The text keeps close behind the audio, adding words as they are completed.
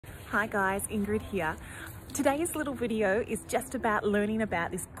Hi guys, Ingrid here. Today's little video is just about learning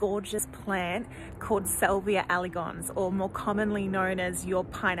about this gorgeous plant called Salvia elegans, or more commonly known as your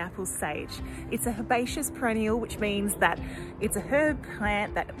pineapple sage. It's a herbaceous perennial, which means that it's a herb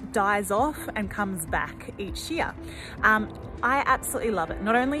plant that dies off and comes back each year. I absolutely love it.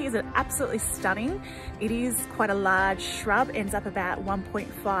 Not only is it absolutely stunning, it is quite a large shrub, ends up about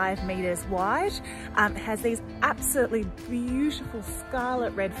 1.5 meters wide. It has these absolutely beautiful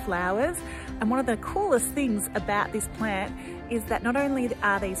scarlet red flowers. And one of the coolest things about this plant is that not only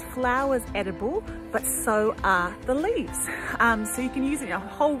are these flowers edible, but so are the leaves. So you can use it in a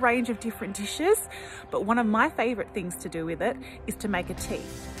whole range of different dishes, but one of my favorite things to do with it is to make a tea.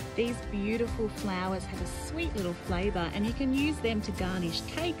 These beautiful flowers have a sweet little flavour, and you can use them to garnish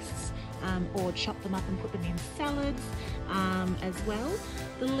cakes or chop them up and put them in salads as well.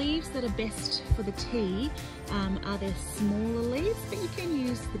 The leaves that are best for the tea are the smaller leaves, but you can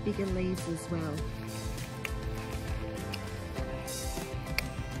use the bigger leaves as well.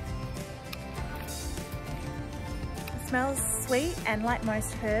 It smells sweet, and like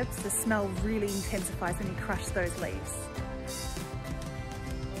most herbs, the smell really intensifies when you crush those leaves.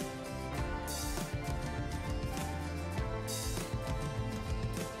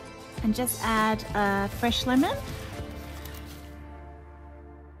 And just add a fresh lemon